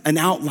us an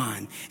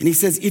outline. And he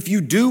says, if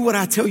you do what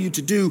I tell you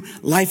to do,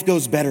 life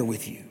goes better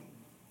with you.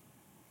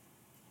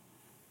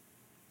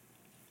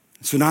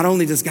 So not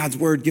only does God's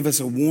word give us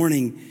a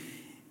warning,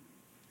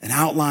 an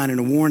outline and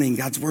a warning,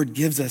 God's word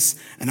gives us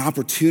an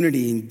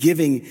opportunity, and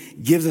giving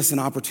gives us an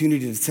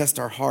opportunity to test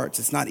our hearts.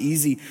 It's not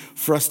easy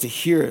for us to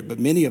hear it, but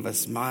many of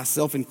us,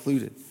 myself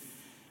included,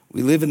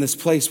 we live in this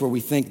place where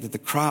we think that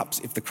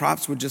if the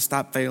crops would just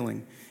stop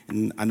failing,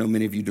 and I know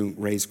many of you don't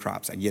raise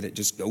crops, I get it,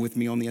 just go with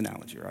me on the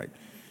analogy, right?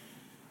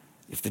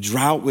 If the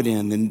drought would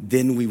end,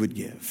 then we would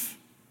give.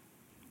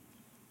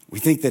 We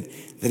think that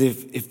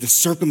if the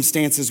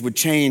circumstances would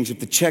change, if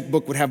the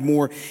checkbook would have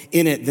more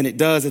in it than it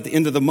does at the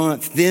end of the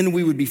month, then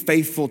we would be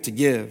faithful to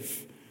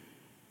give.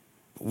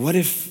 But what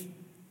if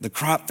the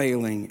crop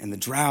failing and the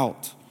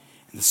drought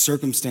and the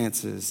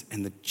circumstances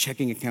and the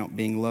checking account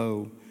being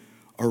low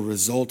are a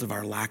result of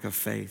our lack of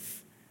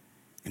faith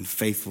and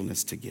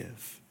faithfulness to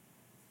give?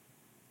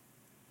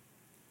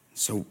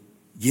 So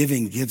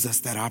giving gives us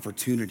that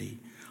opportunity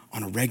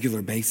on a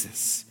regular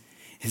basis.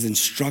 His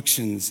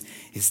instructions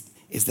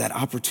is that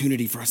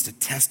opportunity for us to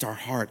test our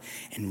heart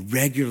and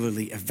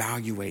regularly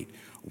evaluate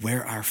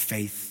where our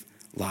faith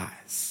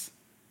lies.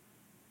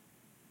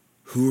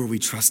 Who are we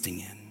trusting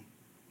in?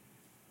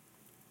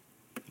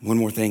 One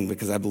more thing,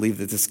 because I believe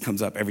that this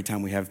comes up every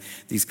time we have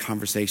these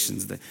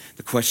conversations, the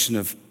question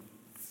of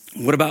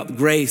what about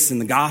grace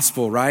and the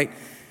gospel, right?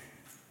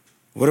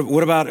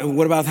 What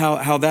about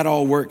how that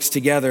all works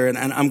together? And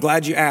I'm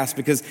glad you asked,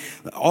 because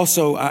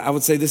also I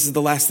would say this is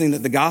the last thing,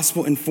 that the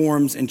gospel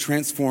informs and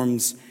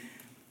transforms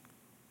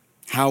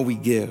how we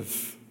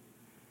give.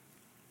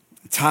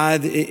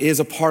 Tithe is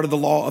a part of the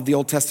law of the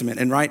Old Testament.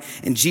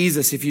 And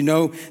Jesus, if you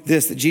know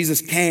this, that Jesus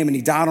came and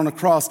he died on a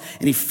cross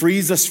and he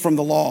frees us from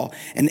the law.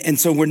 And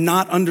so we're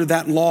not under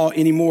that law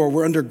anymore.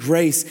 We're under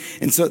grace.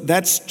 And so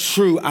that's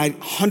true. I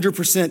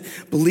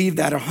 100% believe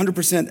that,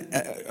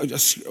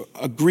 100%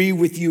 agree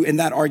with you in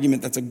that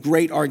argument. That's a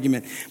great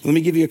argument. But let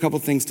me give you a couple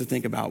things to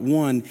think about.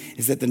 One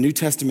is that the New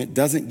Testament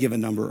doesn't give a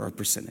number or a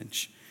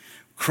percentage.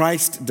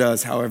 Christ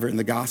does, however, in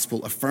the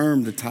gospel,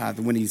 affirm the tithe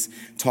when he's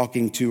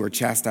talking to or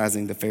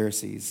chastising the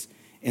Pharisees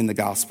in the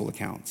gospel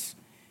accounts.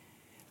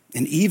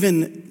 And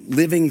even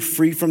living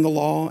free from the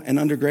law and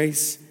under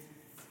grace,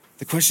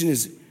 the question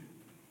is,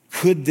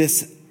 could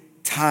this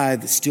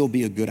tithe still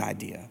be a good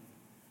idea?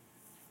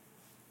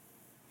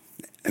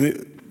 Let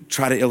me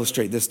try to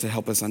illustrate this to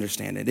help us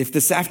understand it. If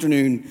this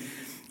afternoon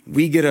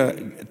we get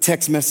a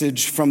text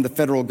message from the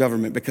federal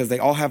government, because they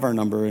all have our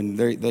number and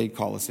they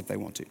call us if they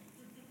want to,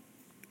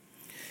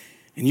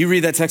 and you read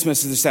that text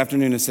message this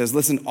afternoon, it says,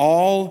 listen,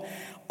 all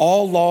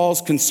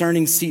laws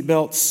concerning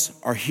seatbelts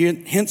are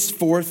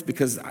henceforth,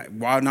 because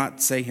why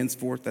not say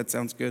henceforth? That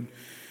sounds good.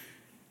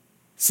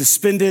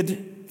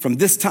 Suspended from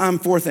this time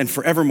forth and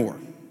forevermore.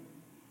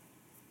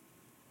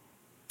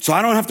 So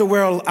I don't have to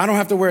wear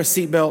a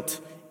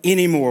seatbelt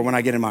anymore when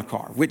I get in my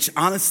car, which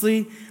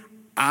honestly,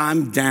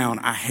 I'm down.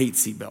 I hate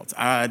seatbelts.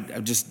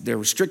 They're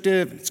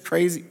restrictive. It's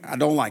crazy. I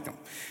don't like them.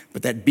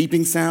 But that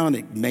beeping sound,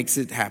 it makes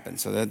it happen.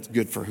 So that's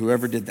good for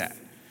whoever did that.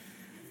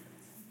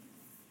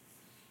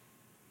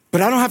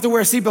 But I don't have to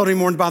wear a seatbelt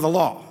anymore by the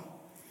law.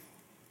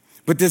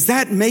 But does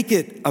that make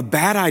it a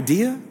bad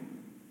idea?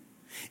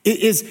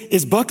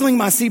 Is buckling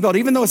my seatbelt,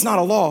 even though it's not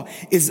a law,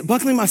 is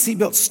buckling my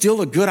seatbelt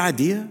still a good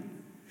idea?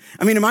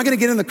 I mean, am I going to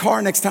get in the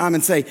car next time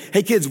and say,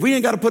 hey kids, we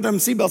ain't got to put them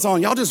seatbelts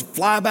on. Y'all just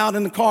fly about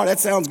in the car. That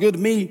sounds good to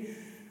me.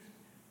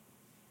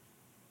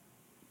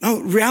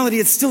 No,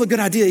 reality, it's still a good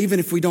idea, even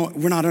if we're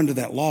not under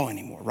that law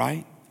anymore,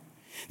 right?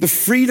 The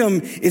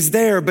freedom is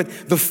there, but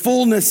the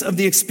fullness of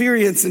the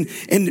experience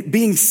and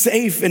being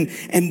safe and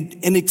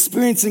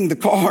experiencing the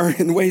car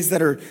in ways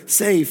that are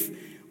safe,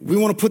 we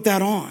want to put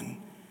that on.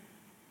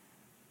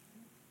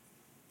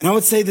 And I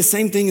would say the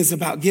same thing is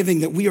about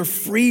giving, that we are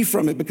free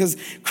from it because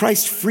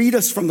Christ freed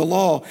us from the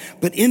law.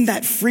 But in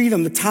that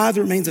freedom, the tithe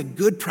remains a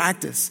good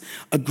practice,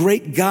 a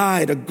great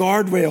guide, a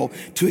guardrail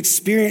to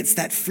experience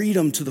that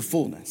freedom to the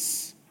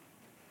fullness.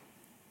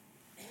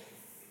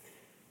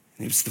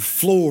 It's the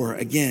floor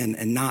again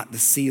and not the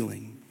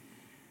ceiling.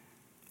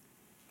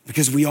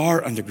 Because we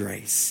are under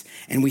grace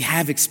and we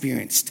have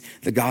experienced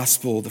the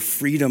gospel, the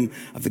freedom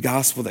of the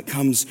gospel that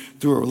comes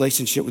through a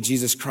relationship with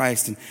Jesus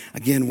Christ. And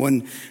again,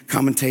 one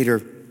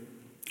commentator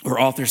or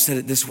author said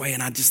it this way,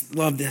 and I just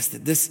love this,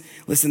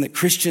 that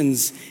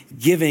Christians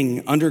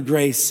giving under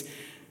grace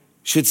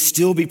should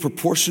still be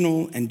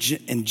proportional and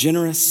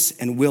generous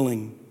and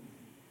willing.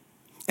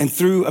 And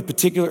though a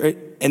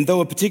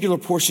particular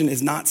portion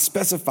is not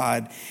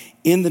specified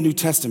in the New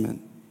Testament,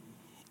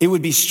 it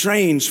would be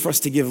strange for us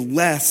to give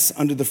less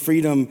under the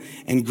freedom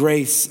and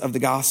grace of the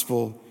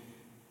gospel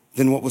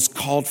than what was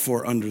called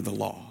for under the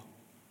law.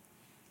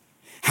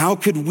 How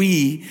could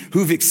we,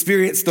 who've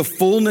experienced the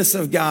fullness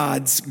of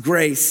God's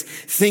grace,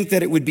 think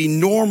that it would be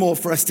normal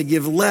for us to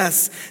give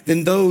less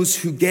than those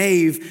who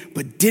gave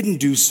but didn't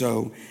do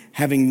so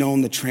having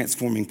known the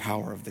transforming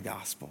power of the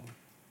gospel.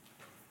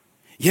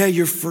 Yeah,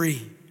 you're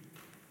free.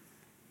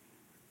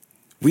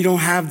 We don't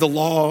have the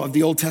law of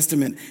the Old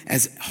Testament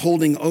as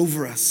holding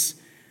over us,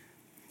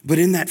 but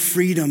in that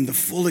freedom, the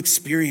full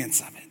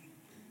experience of it.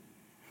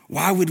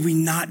 Why would we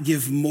not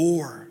give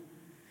more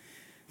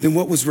than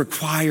what was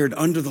required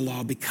under the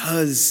law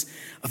because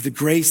of the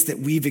grace that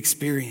we've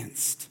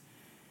experienced?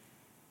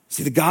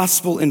 See, the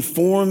gospel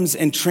informs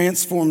and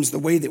transforms the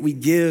way that we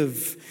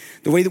give,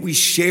 the way that we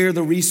share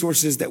the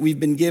resources that we've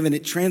been given.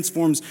 It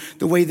transforms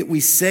the way that we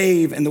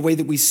save and the way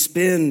that we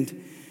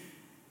spend.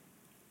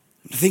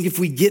 I think if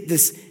we get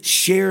this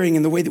sharing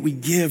and the way that we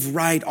give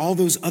right, all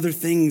those other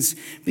things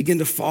begin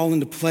to fall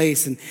into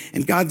place.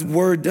 And God's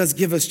word does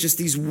give us just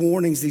these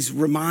warnings, these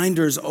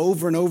reminders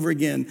over and over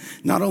again,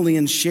 not only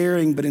in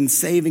sharing, but in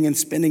saving and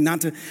spending,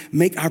 not to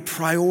make our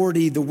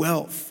priority the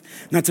wealth,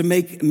 not to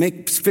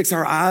fix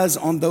our eyes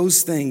on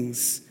those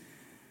things.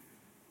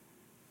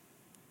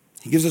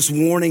 He gives us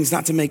warnings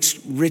not to make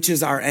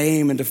riches our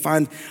aim and to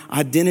find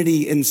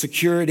identity and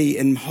security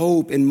and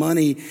hope in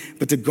money,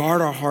 but to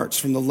guard our hearts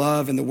from the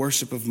love and the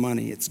worship of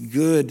money. It's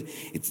good.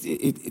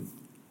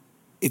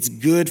 It's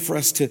good for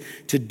us to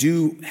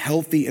do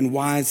healthy and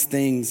wise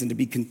things and to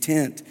be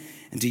content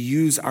and to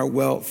use our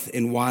wealth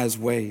in wise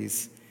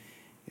ways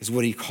is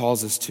what he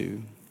calls us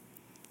to.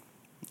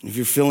 If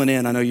you're filling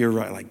in, I know you're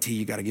right, like, T,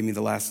 you got to give me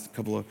the last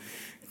couple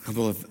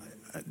of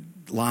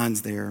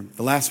lines there.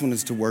 The last one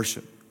is to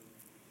worship.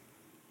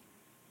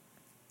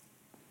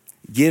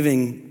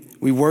 Giving,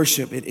 we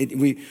worship.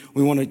 We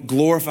want to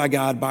glorify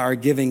God by our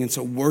giving. And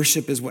so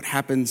worship is what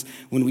happens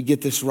when we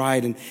get this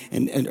right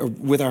and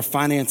with our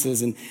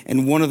finances.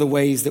 And one of the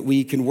ways that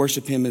we can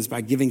worship him is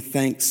by giving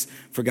thanks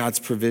for God's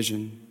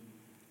provision.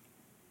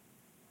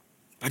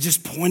 By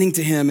just pointing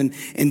to him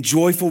and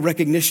joyful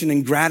recognition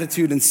and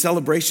gratitude and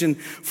celebration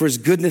for his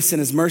goodness and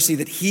his mercy,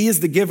 that he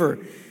is the giver.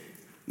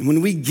 And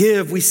when we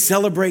give, we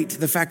celebrate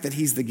the fact that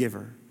he's the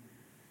giver.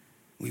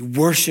 We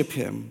worship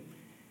him.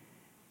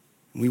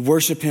 We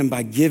worship him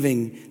by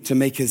giving to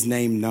make his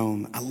name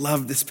known. I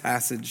love this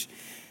passage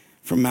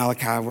from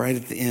Malachi right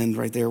at the end,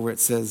 right there where it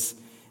says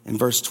in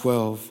verse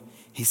 12,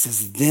 he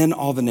says, then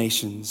all the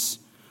nations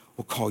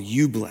will call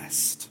you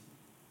blessed,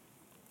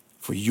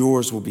 for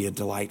yours will be a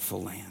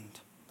delightful land.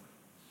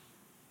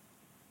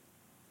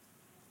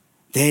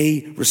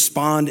 They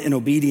respond in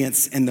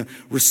obedience, and the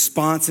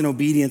response in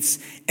obedience,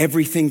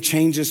 everything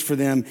changes for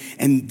them.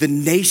 And the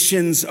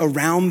nations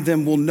around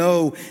them will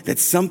know that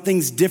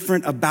something's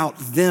different about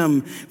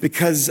them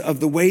because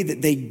of the way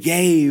that they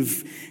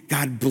gave.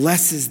 God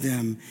blesses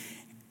them,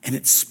 and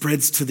it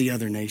spreads to the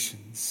other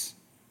nations.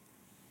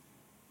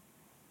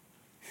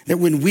 That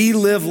when we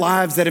live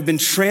lives that have been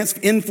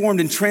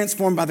informed and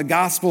transformed by the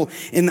gospel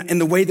in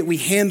the way that we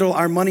handle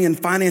our money and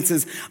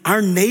finances,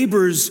 our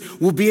neighbors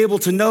will be able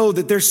to know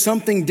that there's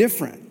something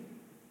different.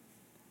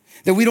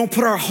 That we don't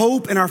put our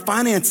hope in our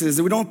finances,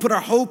 that we don't put our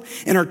hope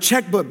in our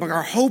checkbook, but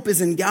our hope is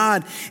in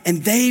God.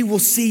 And they will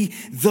see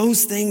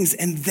those things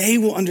and they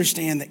will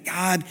understand that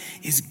God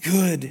is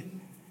good.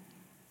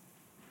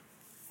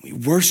 We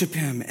worship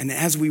him, and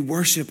as we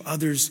worship,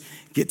 others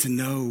get to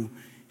know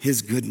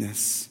his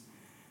goodness.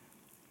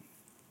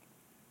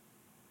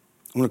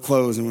 I want to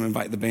close and I'm going to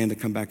invite the band to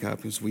come back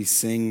up as we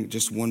sing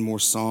just one more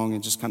song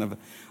and just kind of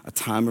a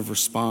time of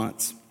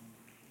response.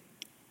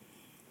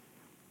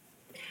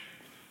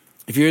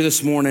 If you're here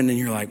this morning and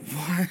you're like,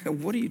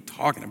 what are you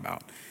talking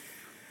about?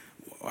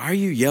 Why are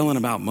you yelling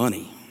about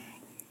money?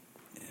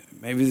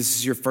 Maybe this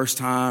is your first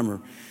time,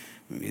 or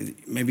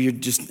maybe you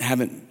just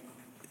haven't,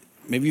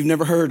 maybe you've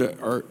never heard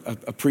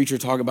a preacher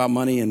talk about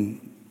money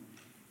and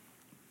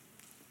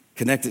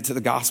connect it to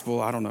the gospel.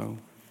 I don't know.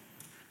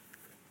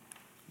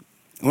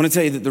 I want to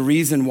tell you that the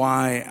reason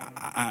why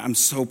I'm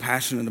so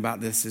passionate about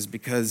this is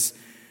because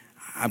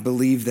I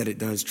believe that it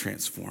does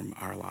transform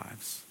our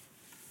lives.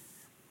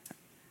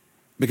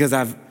 Because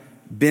I've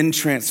been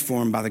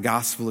transformed by the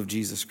gospel of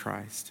Jesus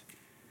Christ.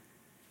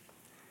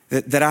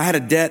 That I had a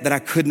debt that I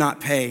could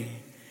not pay,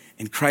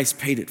 and Christ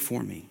paid it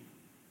for me.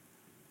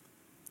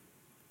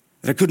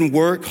 That I couldn't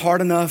work hard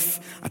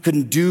enough, I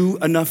couldn't do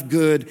enough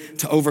good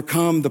to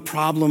overcome the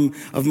problem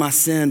of my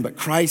sin, but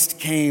Christ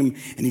came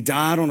and he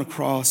died on a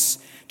cross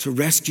to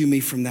rescue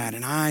me from that.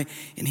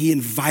 And he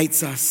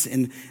invites us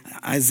in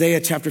Isaiah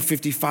chapter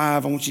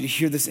 55. I want you to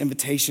hear this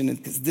invitation,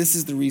 because this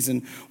is the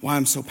reason why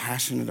I'm so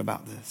passionate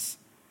about this.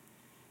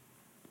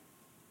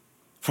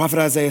 Prophet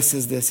Isaiah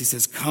says this. He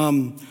says,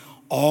 come,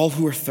 all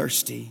who are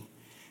thirsty,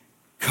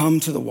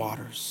 come to the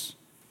waters.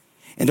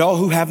 And all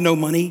who have no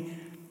money,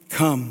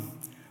 come,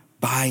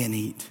 buy and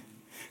eat.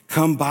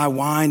 Come buy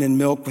wine and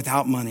milk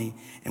without money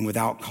and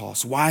without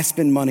cost. Why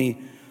spend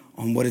money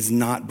on what is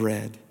not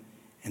bread,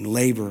 and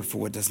labor for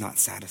what does not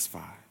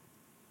satisfy?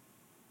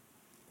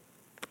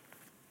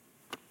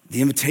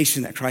 The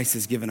invitation that Christ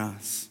has given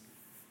us.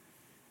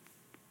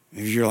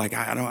 If you're like,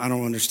 I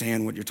don't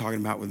understand what you're talking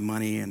about with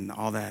money and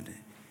all that.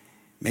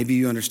 Maybe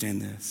you understand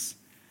this.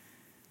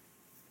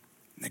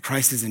 That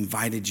Christ has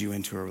invited you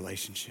into a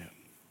relationship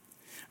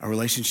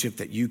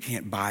that you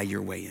can't buy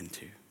your way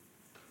into.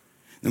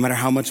 No matter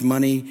how much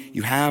money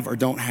you have or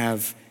don't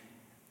have,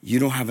 you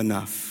don't have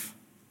enough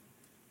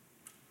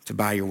to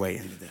buy your way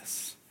into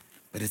this.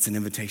 But it's an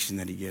invitation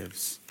that he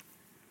gives,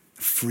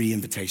 a free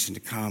invitation to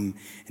come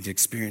and to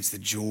experience the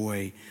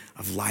joy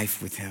of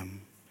life with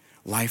him,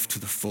 life to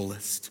the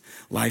fullest,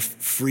 life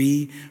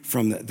free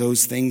from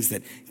those things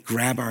that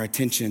grab our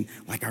attention,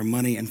 like our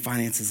money and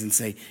finances, and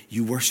say,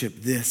 you worship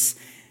this.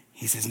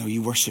 He says, no,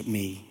 you worship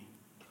me,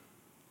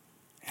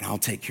 and I'll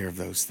take care of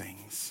those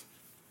things.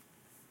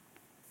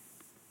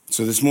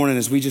 So this morning,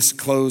 as we just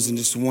close in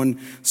just one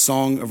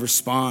song of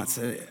response,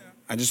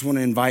 I just want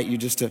to invite you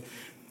just to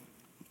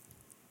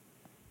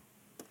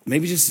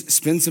maybe just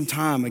spend some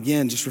time,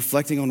 again, just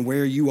reflecting on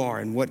where you are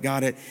and what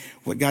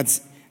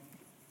God's,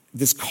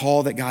 this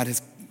call that God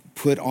has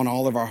put on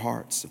all of our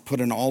hearts, put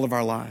in all of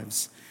our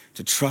lives,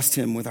 to trust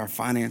him with our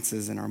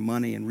finances and our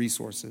money and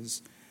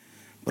resources.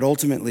 But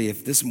ultimately,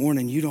 if this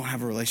morning you don't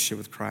have a relationship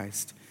with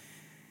Christ,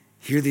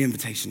 hear the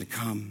invitation to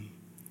come,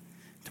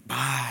 to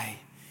buy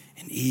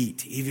and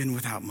eat, even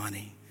without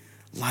money,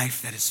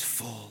 life that is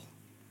full.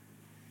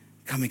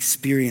 Come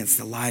experience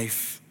the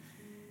life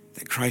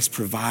that Christ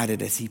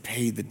provided as he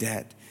paid the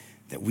debt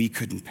that we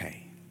couldn't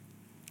pay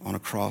on a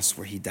cross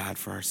where he died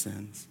for our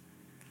sins.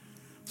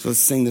 So let's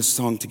sing this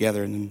song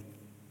together, and then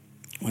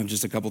we'll have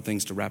just a couple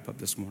things to wrap up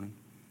this morning.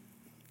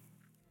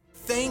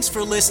 Thanks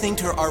for listening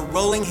to our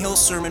Rolling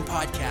Hills Sermon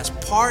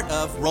Podcast, part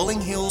of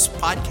Rolling Hills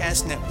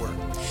Podcast Network.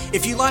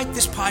 If you like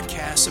this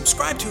podcast,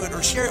 subscribe to it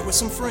or share it with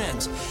some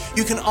friends.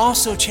 You can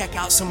also check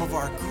out some of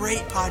our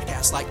great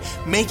podcasts like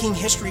Making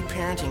History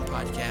Parenting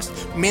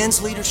Podcast,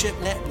 Men's Leadership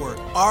Network,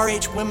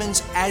 RH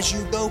Women's As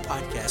You Go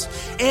Podcast,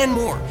 and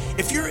more.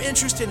 If you're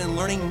interested in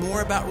learning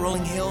more about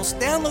Rolling Hills,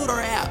 download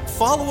our app,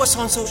 follow us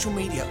on social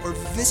media, or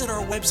visit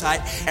our website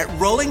at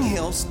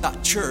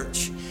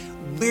rollinghills.church.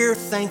 We're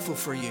thankful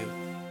for you.